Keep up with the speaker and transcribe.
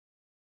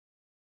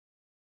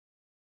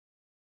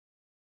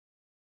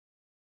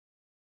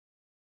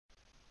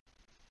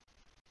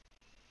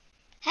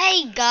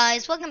Hey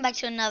guys, welcome back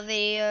to another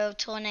video of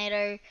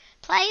Tornado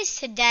Plays.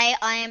 Today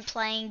I am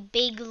playing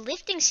Big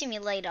Lifting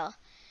Simulator.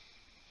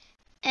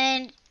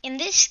 And in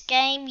this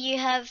game you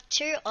have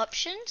two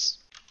options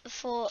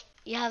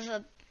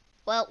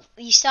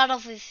you start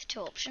off with two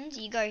options.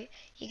 You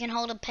can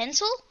hold a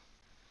pencil,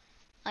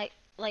 like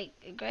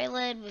a grey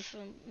lead with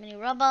a mini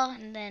rubber,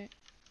 and then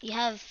you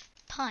have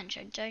punch.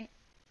 I don't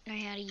know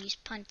how to use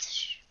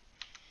punch.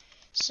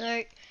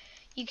 So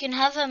you can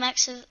have a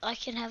max of, I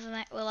can have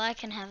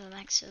a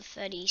max of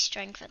 30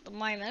 strength at the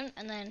moment,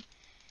 and then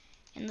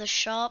in the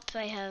shop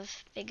they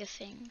have bigger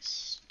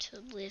things to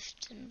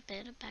lift and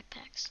better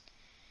backpacks.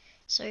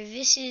 So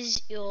this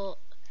is your,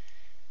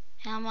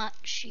 how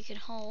much you can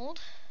hold.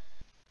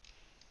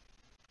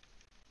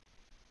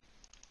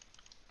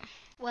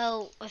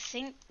 Well, I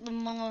think the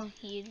more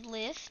you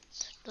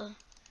lift, the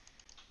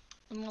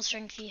more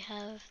strength you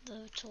have,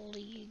 the taller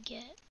you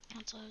get,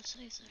 that's what I would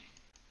say so.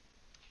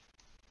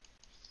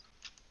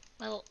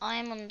 Well,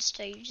 I'm on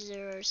stage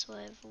 0, so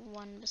I have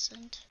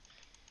 1%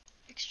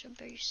 extra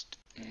boost.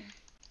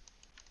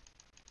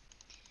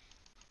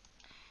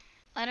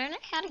 I don't know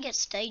how to get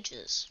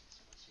stages.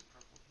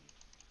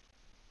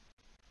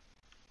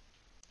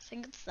 I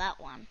think it's that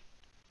one.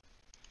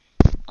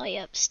 Oh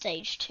yep,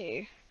 stage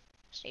 2.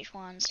 Stage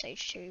 1,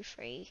 stage 2,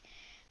 3,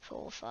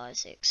 4, 5,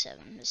 6,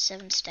 7. There's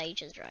 7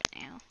 stages right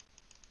now.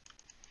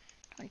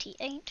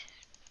 28.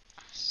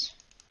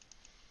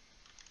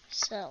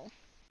 Sell.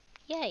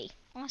 Yay,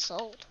 I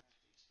sold.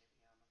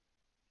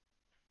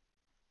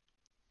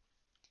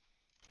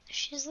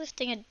 She's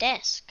lifting a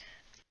desk.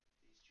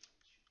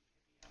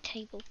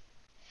 Table.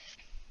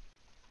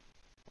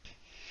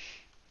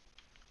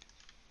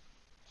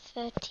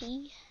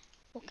 30.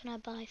 What can I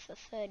buy for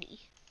 30?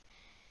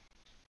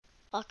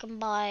 I can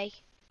buy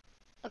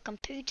a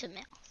computer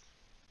mouse.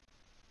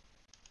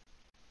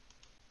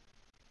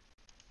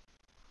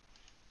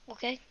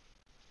 Okay.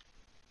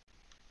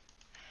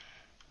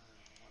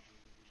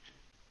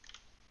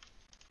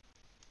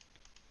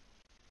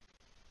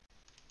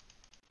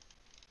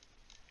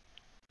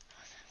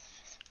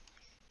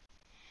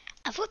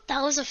 I thought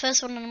that was the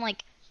first one, and I'm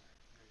like,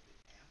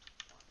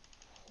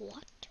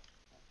 what?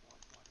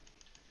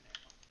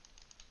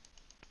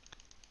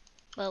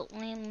 Well,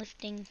 I'm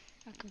lifting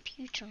a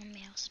computer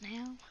mouse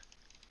now.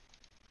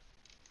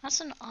 That's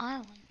an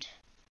island.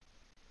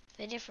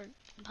 They're different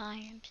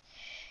biomes.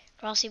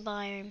 Grassy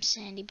biome,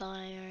 sandy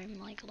biome,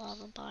 like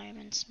lava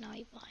biome, and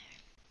snowy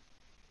biome.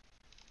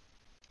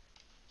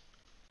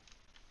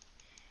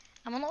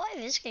 I wonder why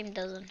this game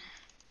doesn't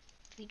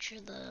feature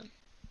the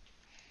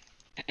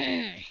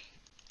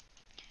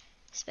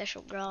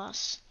special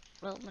grass.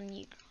 Well, the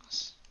new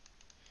grass.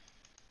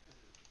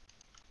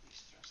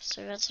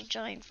 So that's a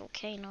giant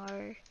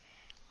volcano,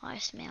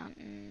 ice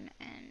mountain,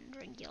 and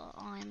regular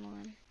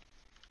island.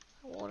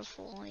 A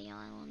waterfall on the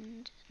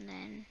island, and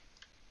then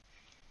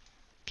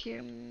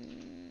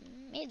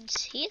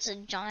pyramids. Here's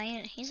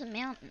a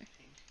mountain.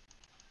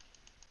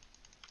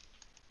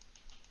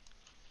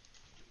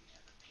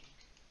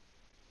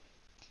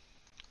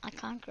 I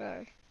can't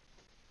grow.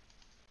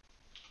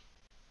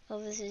 Oh,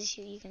 this is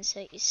you can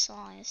set your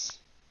size.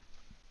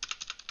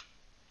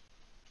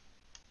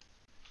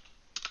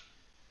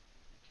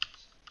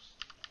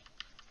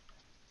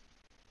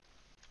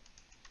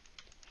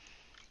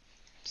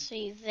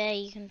 So there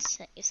you can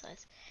set your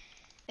size.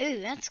 Ooh,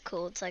 that's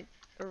cool. It's like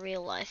a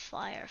real life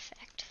fire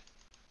effect.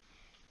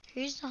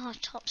 Who's the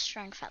top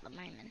strength at the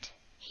moment?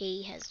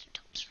 He has the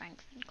top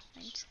strength in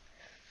coins.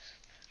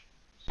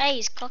 Hey,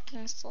 he's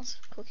cooking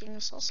a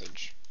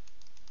sausage.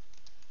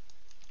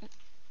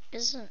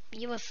 Is it a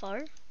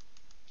UFO?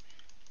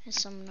 There's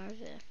someone over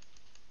there.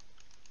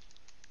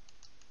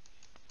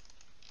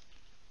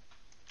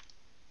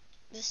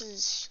 This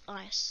is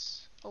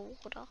ice or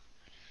water.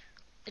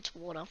 It's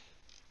water,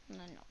 and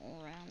then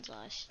all around's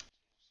ice.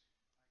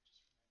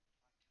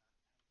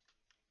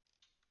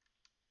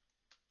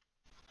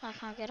 I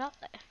can't get up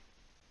there.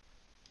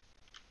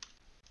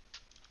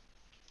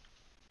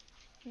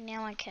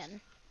 Now I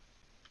can.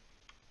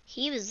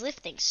 He was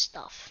lifting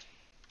stuff.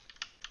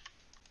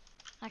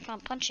 I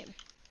can't punch him.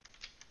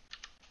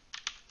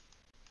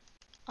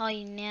 Oh,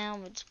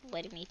 now it's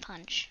letting me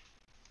punch.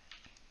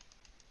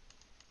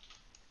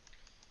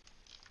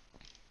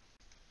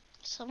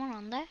 Someone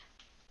on there?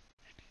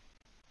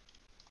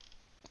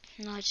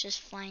 No, it's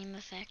just flame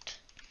effect.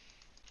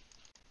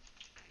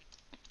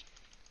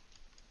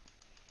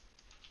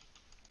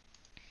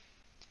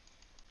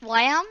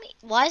 Why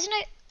isn't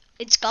it?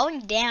 It's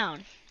going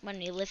down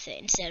when you lift it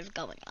instead of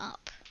going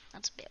up.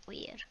 That's a bit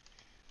weird.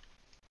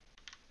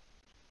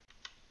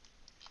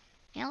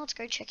 Now let's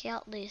go check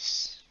out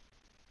this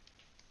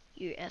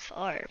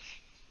UFO.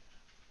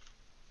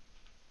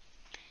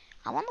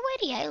 I wonder where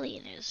the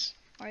alien is,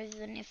 or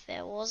even if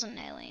there was an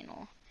alien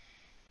or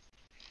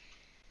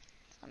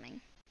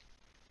something.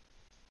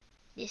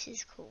 This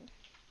is cool.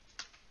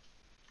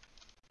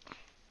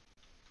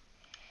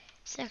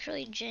 It's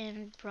actually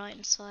jammed right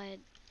inside.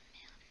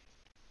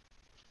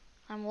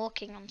 I'm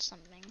walking on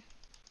something.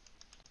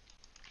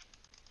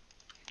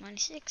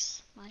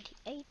 96,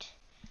 98,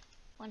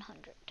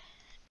 100.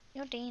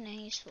 Your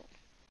DNA is full.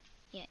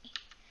 Yay.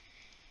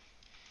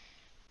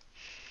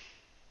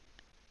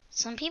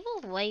 Some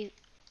people way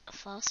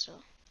faster.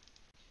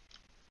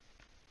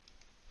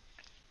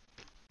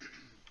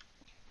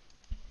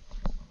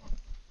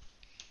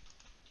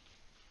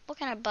 What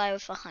can I buy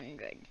with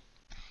 100?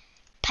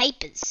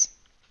 Papers.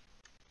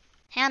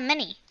 How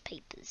many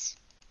papers?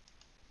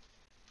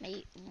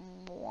 Maybe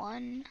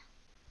 1,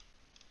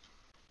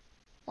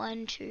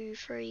 2,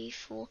 3,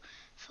 4,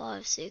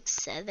 5, 6,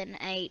 7,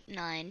 8,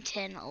 9,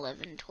 10,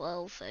 11,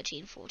 12,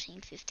 13,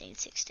 14, 15,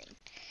 16.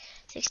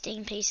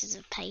 16 pieces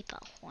of paper.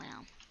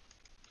 Wow.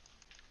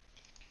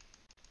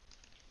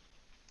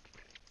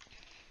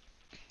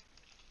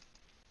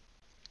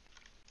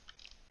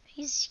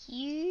 He's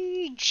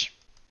huge.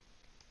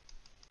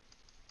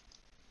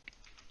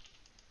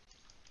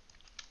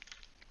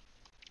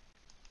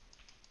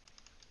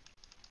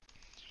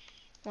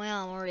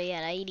 Wow, I'm already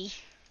at 80.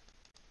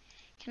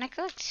 Can I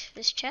collect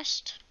this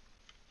chest?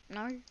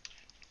 No.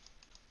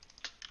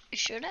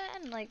 Should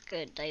add like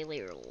a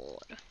daily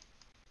reward.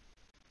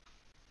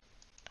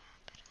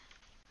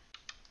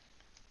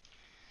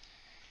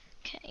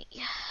 Okay,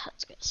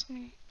 let's get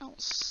something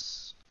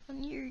else. A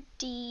new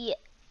DAN.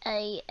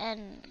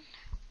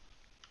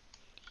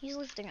 He's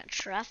lifting a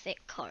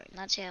traffic cone.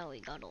 That's how he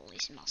got all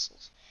these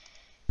muscles.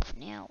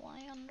 Now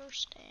I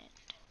understand.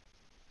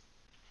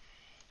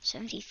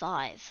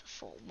 75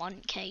 for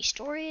 1k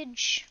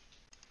storage.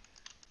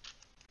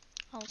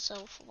 I'll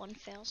sell for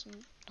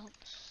 $1,000.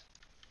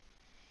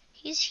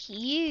 He's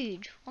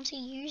huge. What's he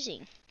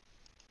using?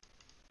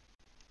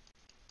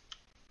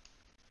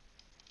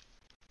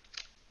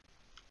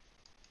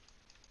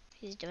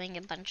 He's doing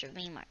a bunch of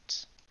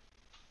emotes.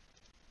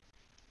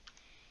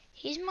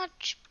 He's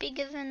much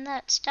bigger than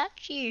that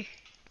statue.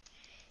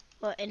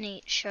 Well, and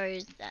it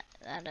shows that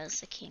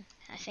as the king.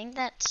 I think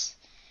that's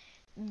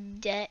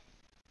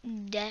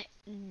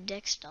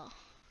Dexter.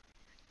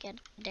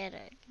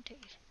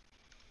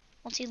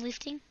 What's he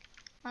lifting?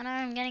 Oh no,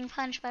 I'm getting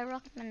punched by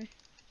Rockman.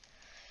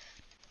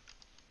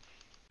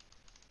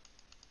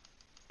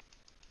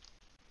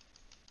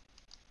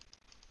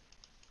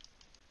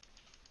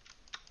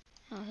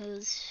 Oh,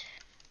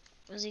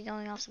 was he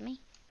going after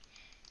me?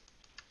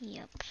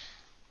 Yep.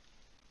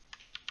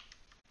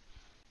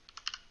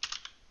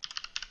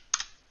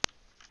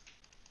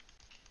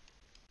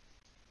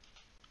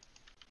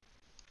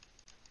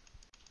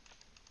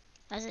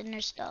 I said no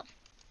stop.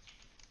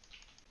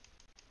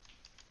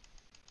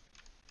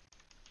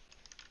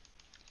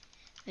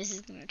 This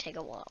is gonna take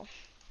a while.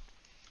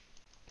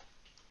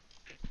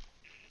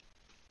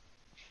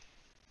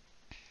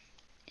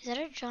 Is that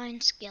a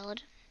giant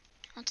skeleton?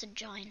 That's a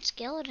giant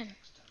skeleton.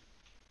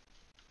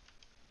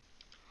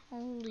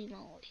 Holy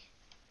moly.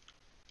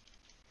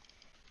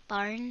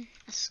 Bone,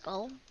 a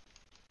skull.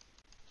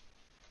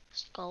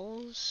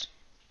 Skulls.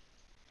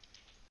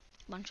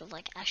 A bunch of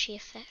like ashy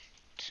effect.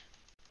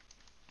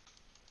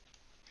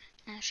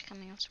 Ash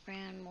coming off the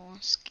ground, more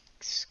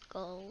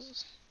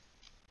skulls.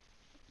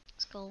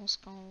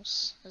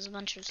 Skulls. There's a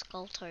bunch of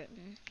skull totem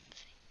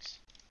things.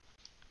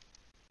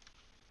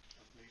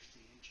 I've moved the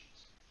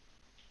engines.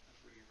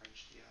 I've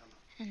rearranged the armor.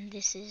 And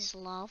this is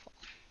lava.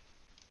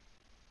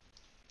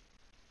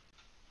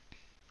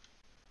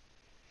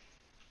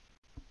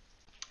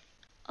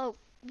 Oh,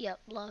 yep,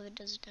 lava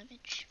does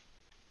damage.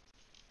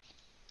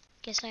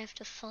 Guess I have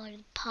to follow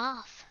the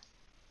path.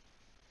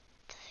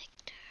 The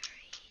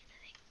victory.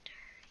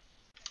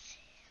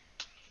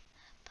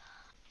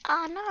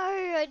 Oh no,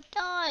 I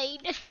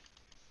died.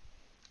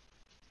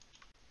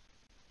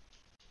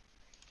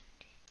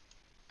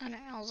 Oh no,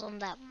 I was on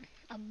that one.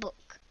 A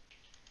book.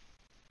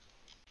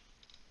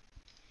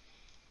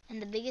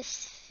 And the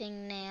biggest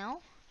thing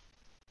now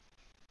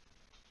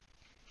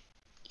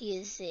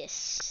is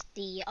this.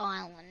 The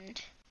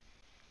island.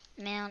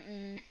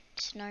 Mountain.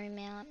 Snow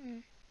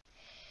mountain.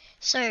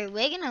 So,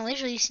 we're gonna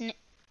literally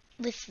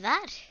lift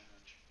that.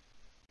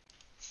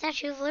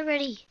 Statue of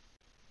Liberty.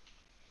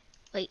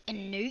 Wait, a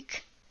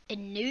nuke? A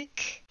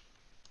nuke?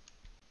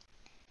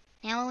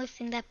 Now we're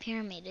lifting that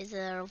pyramid. Is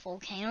there a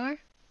volcano?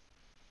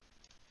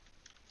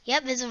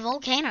 Yep, there's a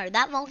volcano.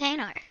 That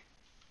volcano.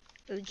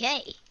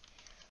 Okay.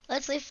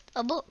 Let's lift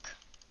a book.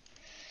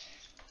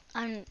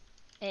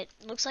 It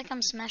looks like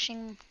I'm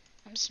smashing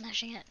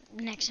it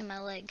next to my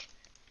leg.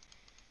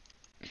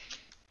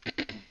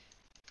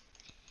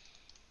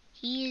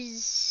 He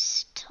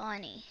is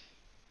tiny.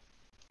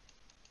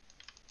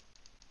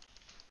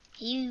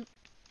 He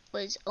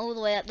was all the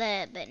way up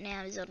there, but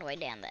now he's all the way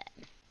down there.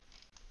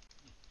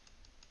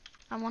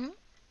 I want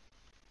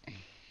it.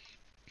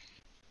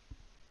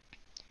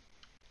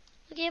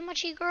 Look how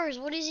much he grows.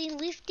 What is he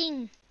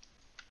lifting?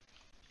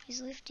 He's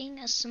lifting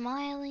a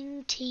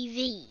smiling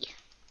TV.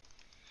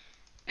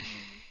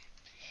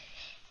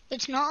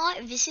 It's not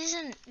like this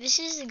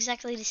is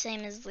exactly the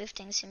same as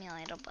lifting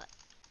simulator,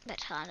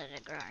 but harder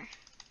to grow.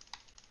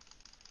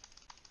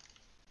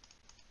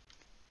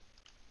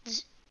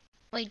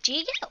 Wait, do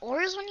you get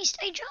auras when you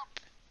stage up?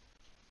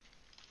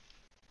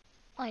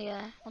 Oh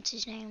yeah, what's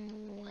his name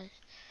was?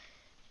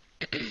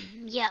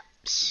 Yep,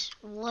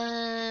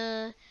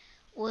 worth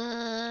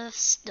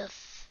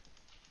stuff.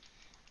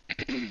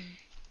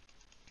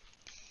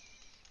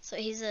 So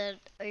he's at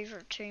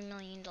over $2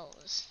 million.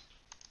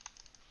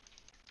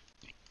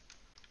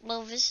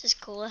 Well, this is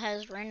cool. It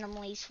has random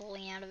leaves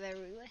falling out of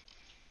everywhere.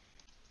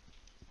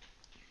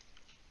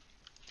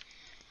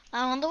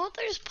 I wonder what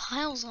those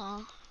piles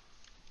are.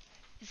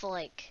 If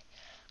like,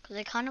 because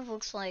it kind of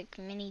looks like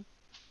mini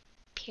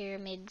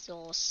pyramids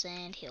or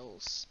sand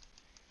hills,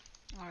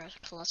 or a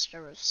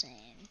cluster of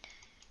sand.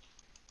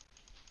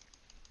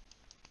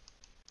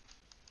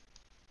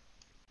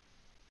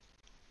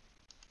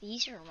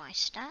 These are my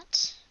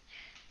stats.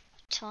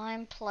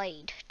 Time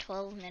played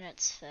 12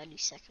 minutes 30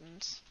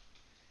 seconds.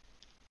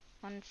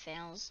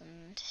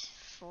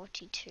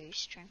 1042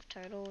 strength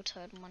total.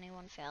 Total money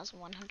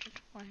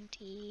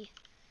 1120.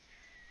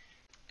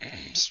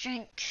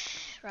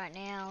 Strength right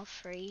now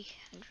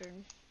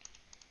 300.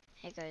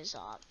 It goes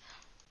up.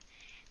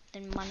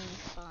 Then money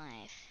 5.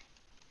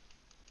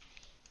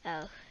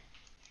 Oh.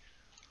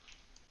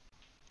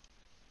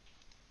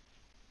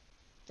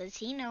 Does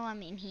he know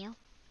I'm in here?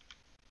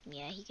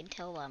 Yeah, he can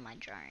tell by my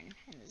drone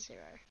and the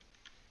 0.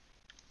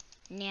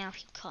 Now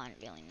he can't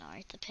really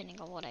know,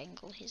 depending on what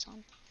angle he's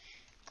on.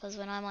 Because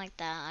when I'm like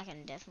that, I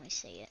can definitely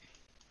see it.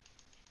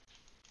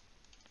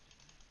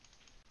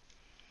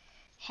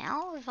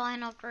 How have I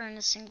not grown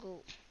a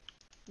single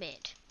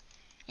bit?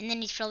 And then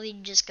he's probably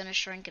just going to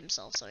shrink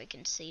himself so he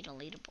can see the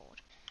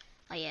leaderboard.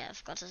 Oh yeah, I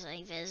forgot to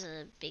say, there's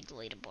a big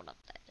leaderboard up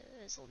there.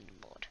 There's a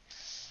leaderboard.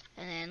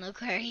 And then look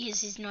where he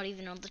is, he's not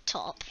even on the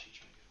top.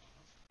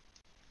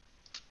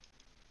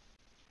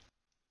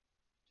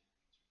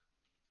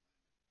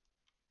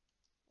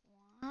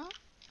 What?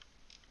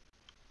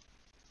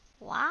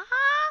 What?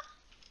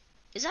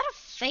 Is that a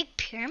fake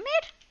pyramid?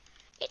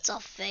 It's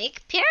a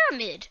fake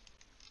pyramid.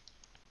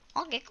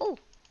 Okay, cool.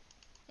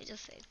 It's a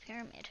fake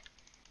pyramid.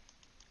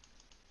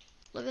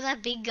 Look at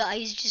that big guy,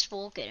 he's just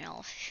walking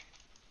off.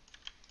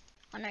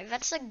 Oh no,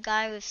 that's the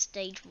guy with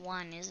stage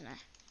 1, isn't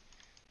it?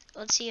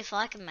 Let's see if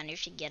I can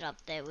manage to get up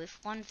there with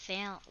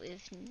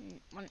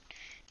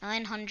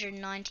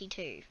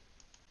 992.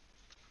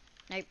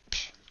 Nope.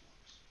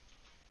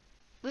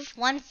 With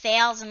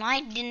 1,000,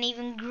 I didn't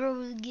even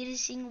get a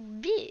single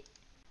bit.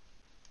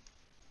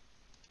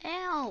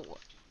 Ow.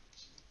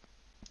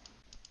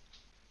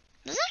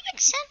 Does that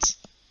make sense?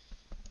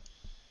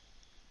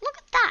 Look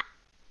at that.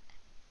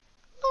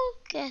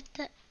 Look at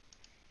that.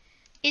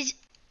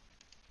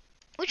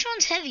 Which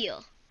one's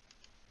heavier?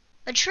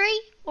 A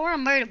tree or a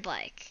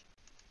motorbike?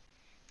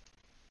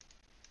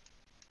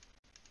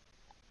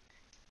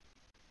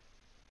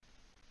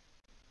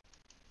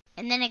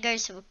 And then it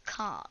goes to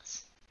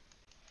cars.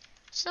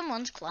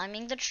 Someone's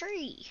climbing the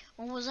tree.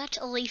 Or was that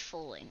a leaf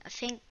falling? I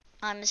think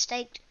I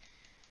mistaked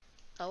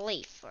a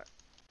leaf.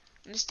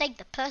 Mistake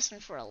the person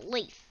for a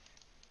leaf.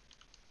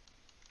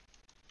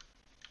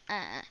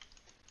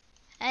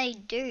 Hey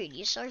dude,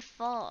 you're so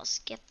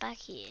fast. Get back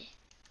here.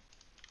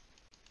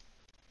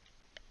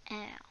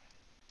 Ow.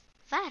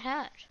 That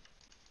hurt.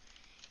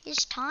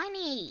 It's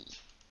tiny.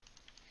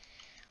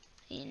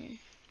 I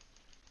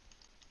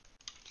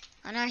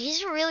know,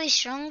 he's a really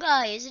strong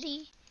guy, isn't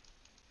he?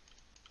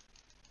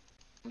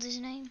 What's his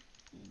name?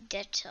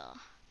 Deta.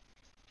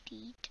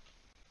 Deet.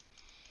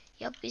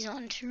 Yep, he's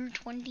on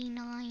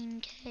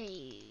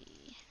 229k.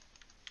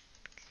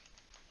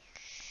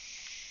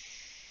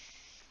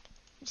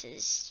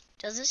 Does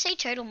it say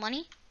total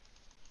money?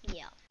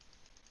 Yeah.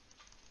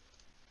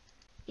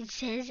 It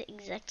says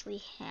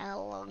exactly how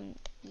long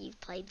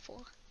you've played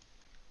for.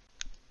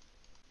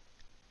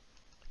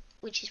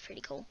 Which is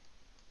pretty cool.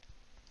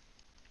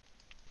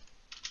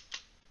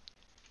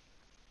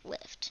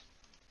 Lift.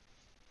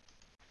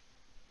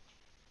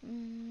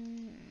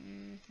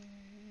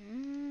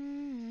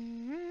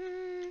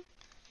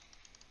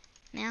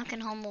 Now I can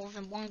hold more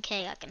than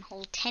 1k. I can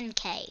hold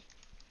 10k.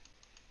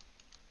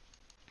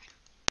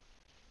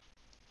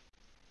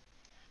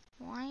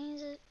 Why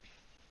is it?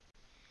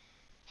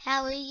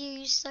 How are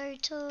you so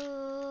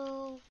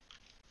tall?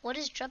 What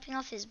is dropping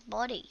off his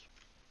body?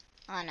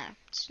 Oh no,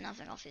 it's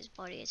nothing off his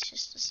body. It's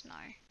just the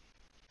snow.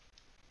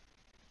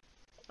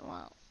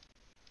 Well,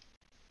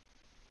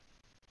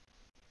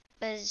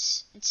 but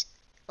it's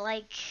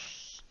like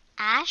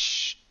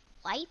ash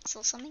whites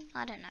or something.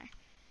 I don't know.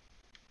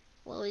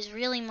 Well, he's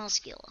really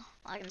muscular.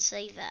 I can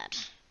say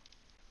that.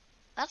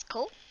 That's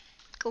cool.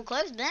 Cool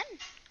clothes, Ben.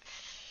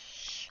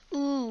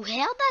 Ooh,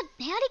 how'd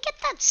he get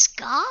that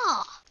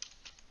scar?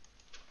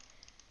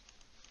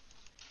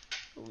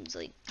 Ooh, it's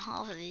like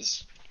half of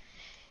his.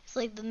 It's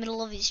like the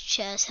middle of his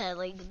chest had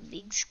like a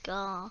big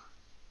scar.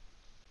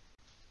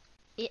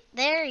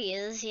 There he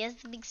is. He has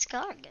the big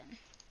scar again.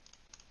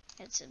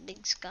 It's a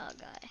big scar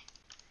guy.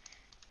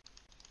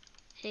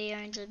 He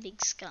owns a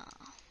big scar.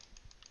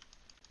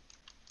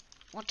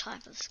 What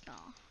type of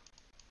scar?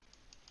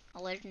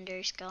 A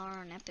legendary scar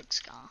or an epic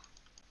scar?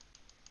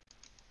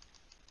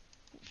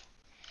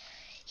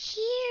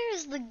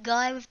 Here's the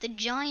guy with the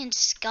giant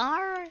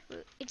scar.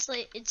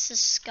 It's a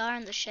scar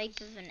in the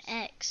shape of an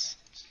X.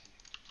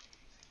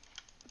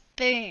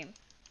 Boom.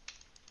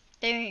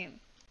 Boom.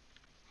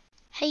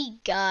 Hey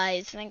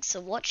guys, thanks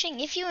for watching.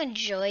 If you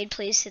enjoyed,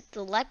 please hit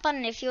the like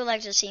button. If you would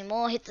like to see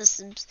more, hit the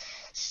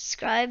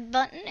subscribe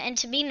button. And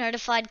to be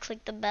notified,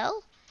 click the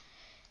bell.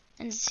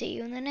 And see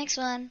you in the next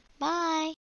one. Bye.